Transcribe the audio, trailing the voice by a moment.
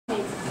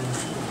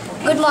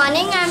Good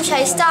morning, I am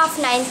Shaista of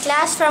 9th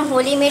class from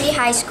Holy Mary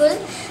High School.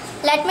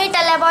 Let me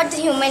tell about the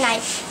human eye.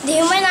 The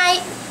human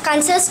eye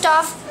consists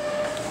of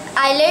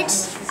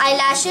eyelids,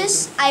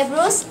 eyelashes,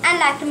 eyebrows and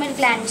lacrimal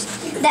glands.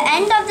 The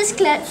end of the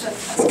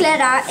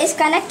sclera is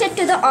connected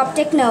to the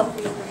optic nerve,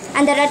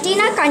 and the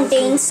retina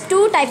contains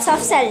two types of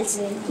cells.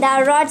 There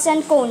are rods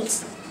and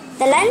cones.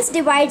 The lens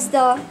divides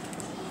the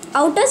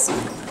outer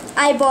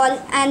eyeball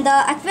and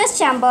the aqueous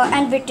chamber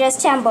and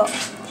vitreous chamber.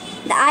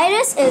 The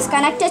iris is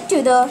connected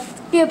to the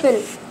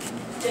pupil.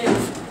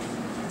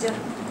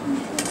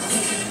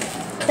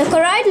 The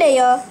choroid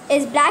layer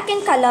is black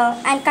in color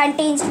and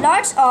contains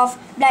lots of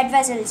blood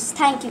vessels.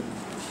 Thank you.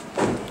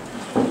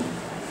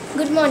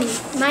 Good morning.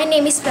 My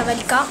name is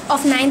Pravalika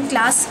of 9th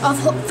class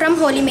from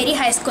Holy Mary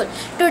High School.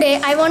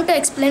 Today I want to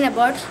explain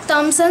about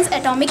Thomson's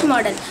atomic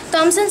model.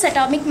 Thomson's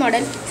atomic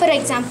model, for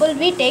example,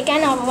 we take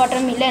an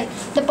watermelon.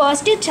 The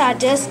positive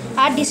charges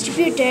are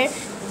distributed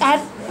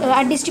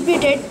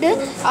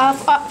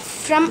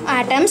from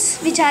atoms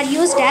which are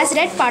used as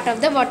red part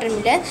of the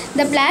watermelon.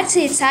 The black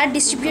seeds are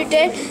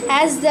distributed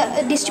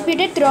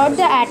throughout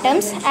the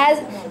atoms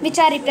which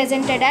are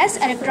represented as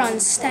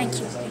electrons. Thank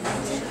you.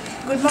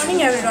 Good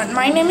morning everyone.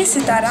 My name is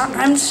Sitara.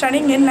 I am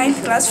studying in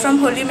 9th class from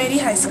Holy Mary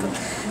High School.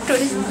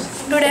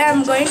 Today I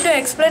am going to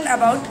explain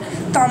about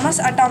Thomson's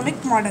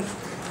atomic model.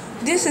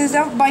 This is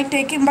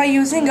by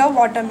using a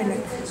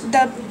watermelon.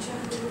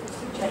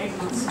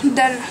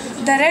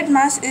 The red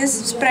mass is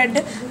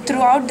spread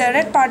throughout the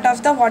red part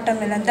of the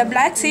watermelon. The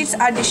black seeds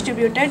are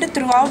distributed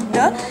throughout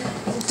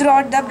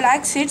the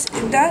black seeds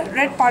in the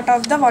red part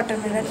of the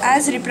watermelon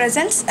as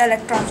represents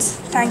electrons.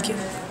 Thank you.